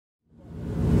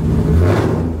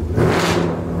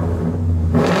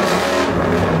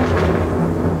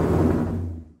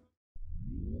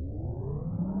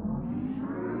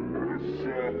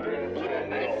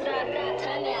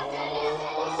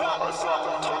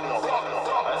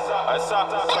My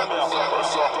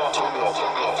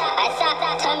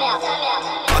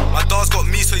dog's got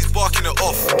me, so he's barking it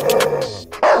off.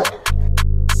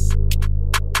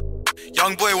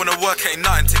 Young boy wanna work, ain't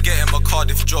nothing to get him a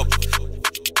Cardiff job.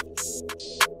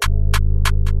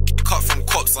 Cut from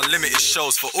cops, unlimited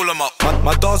shows for all of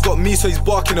my dog's got me, so he's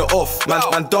barking it off. Man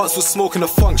dance was smoking a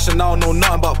function, now I know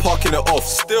nothing about parking it off.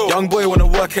 Still, young boy wanna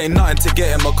work, ain't nothing to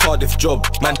get him a Cardiff job.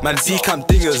 Man Z-camp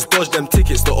dingers, dodge them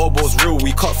tickets, the obo's real.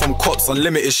 We cut from cops,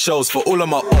 unlimited shows for all of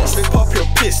my ops. Big puppy or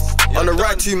pissed. On the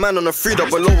right, 2 man on the 3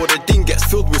 double O, the ding gets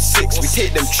filled with 6. We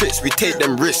take them tricks, we take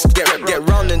them risks. Get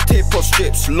round and tape off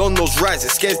strips. Long nose rise,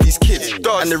 it scares these kids.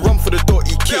 And they run for the door,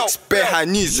 he kicks. Bare high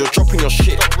knees, you're dropping your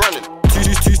shit.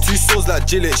 Two souls like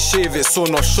Gillette, shave it,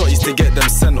 sawn off shotties to get them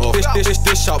sent off.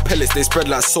 Dish out pellets, they spread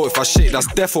like salt. If I shake, that's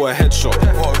death or a headshot.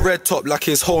 Got a red top like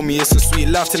his homie, it's a sweet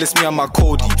life till it's me and my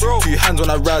Cody. 2 hands when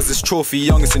I rise this trophy,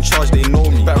 youngest in charge, they know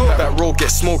me. Back road get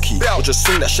smoky, or just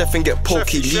swing that chef and get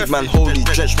pokey. Leave man holy,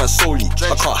 drench man solely.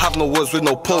 I can't have no words with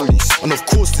no police. And of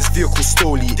course this vehicle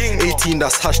stoley. 18,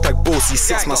 that's hashtag bossy.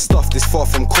 6 my stuff, this far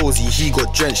from cozy. He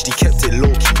got drenched, he kept it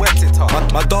low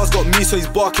key. My dog's got me, so he's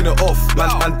barking it off.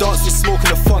 Man dance was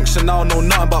smoking a function, now I know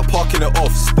nothing about parking it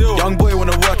off. Still, young boy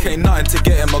wanna work, ain't nothing to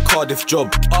get him a Cardiff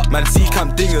job. Man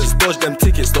Z-camp dingers, dodge them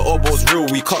tickets, the obo's real.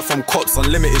 We cut from cops,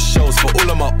 unlimited shows for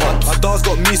all of my ops. My dog's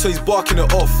got me, so he's barking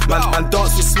it off. Man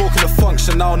dance was smoking a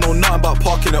function, now I know nothing about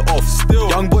parking it off. Still,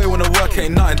 young boy wanna work,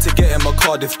 ain't nothing to get him a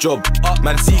Cardiff job.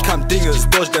 Man Z-camp dingers,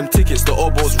 dodge them tickets, the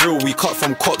obo's real. We cut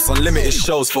from cops, unlimited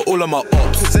shows for all of my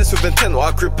ops. Possessed with intent, or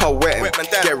I grip her wetting.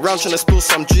 Get round trying to spill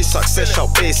some juice, success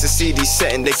shout bass, the CD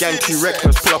setting. The gang too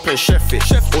reckless, pull up and chef it,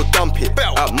 or dump it.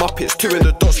 At Muppets, 2 in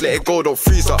the dots, let it go, don't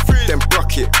freeze up. Then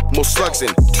bruck it, more slugs in.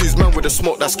 2's man with the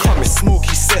smoke that's coming.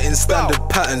 Smoky settings, standard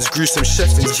patterns, gruesome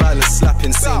chefings, violent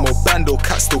slapping, same old bando,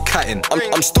 cat still catting.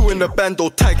 I'm still in the bando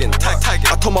tagging.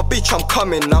 I told my bitch I'm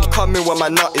coming when my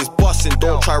nut is busting.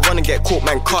 Don't try run and get caught,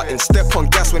 man cutting. Step on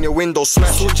gas when your window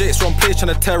smash. Saw Jakes on play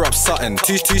trying to tear up Sutton.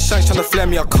 Two shanks trying to flare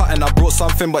me a cutting. I brought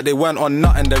something but they weren't on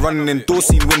nothing. They're running in door,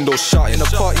 seen windows shutting. The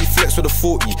party flex with a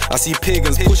 40. I see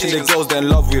pagans pushing the girls they're in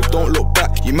love with. Don't look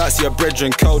back, you might see a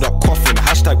brethren curled up coughing.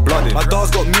 Hashtag blooded. My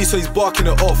dog's got me, so he's barking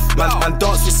it off. Man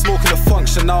dance was smoking a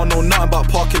function, now I know nothing about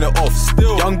parking it off.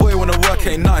 Still, young boy wanna work,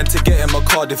 ain't nothing to get him a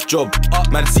Cardiff job.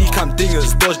 Man Z-camp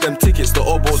dingers, dodge them tickets, the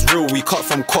obo's real. We cut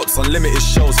from cops, unlimited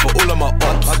shows for all of my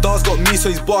ops. My dog's got me, so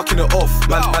he's barking it off.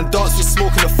 Man dance was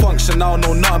smoking a function, now I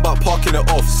know nothing about parking it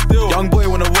off. Still, young boy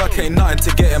wanna work, ain't nothing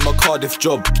to get him a Cardiff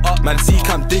job. Man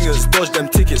Z-camp dingers, dodge them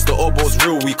tickets, the obo's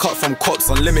real. We cut from cops,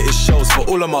 unlimited shows for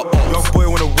all of my ops. Young boy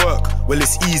wanna work, well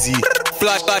it's easy.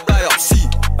 Fly up, see.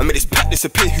 I made this pack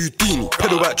disappear Houdini.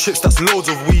 Pedal back trips, that's loads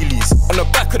of wheelies. On the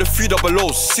back of the 3 double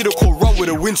O's, see the core run with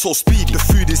the wind so speedy. The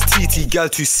food is TT, gal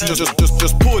to see.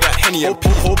 Just pour that Henny and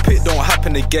hope it don't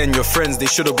happen again. Your friends, they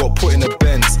should've got put in the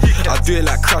Benz. I do it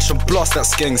like crash and blast that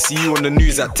skeng. See you on the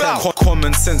news at 10.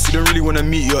 Common sense, you don't really wanna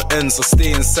meet your ends, so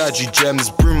stay inside you gems.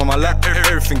 Broom on my lap,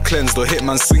 everything cleansed. Or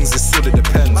hitman swings, it's all it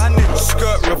depends.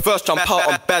 Skirt reverse, jump out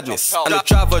on badness. And the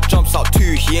driver jumps out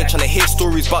too, he ain't tryna hear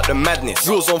stories about the madness.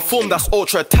 Wheels on form, that's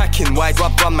ultra attacking. Wide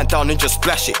run man down and just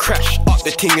splash it. Crash up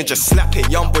the thing and just slap it.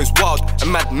 Young boys wild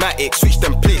and madmatic. Switch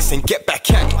them plates and get back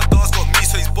at it. My dog's got me,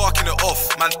 so he's barking it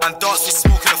off. Man dance was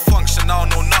smoking a function, now I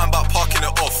know nothing about parking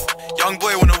it off. Young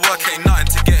boy wanna work, ain't nothing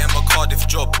to get him a Cardiff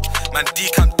job. Man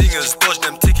D-camp dingers, dodge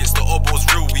them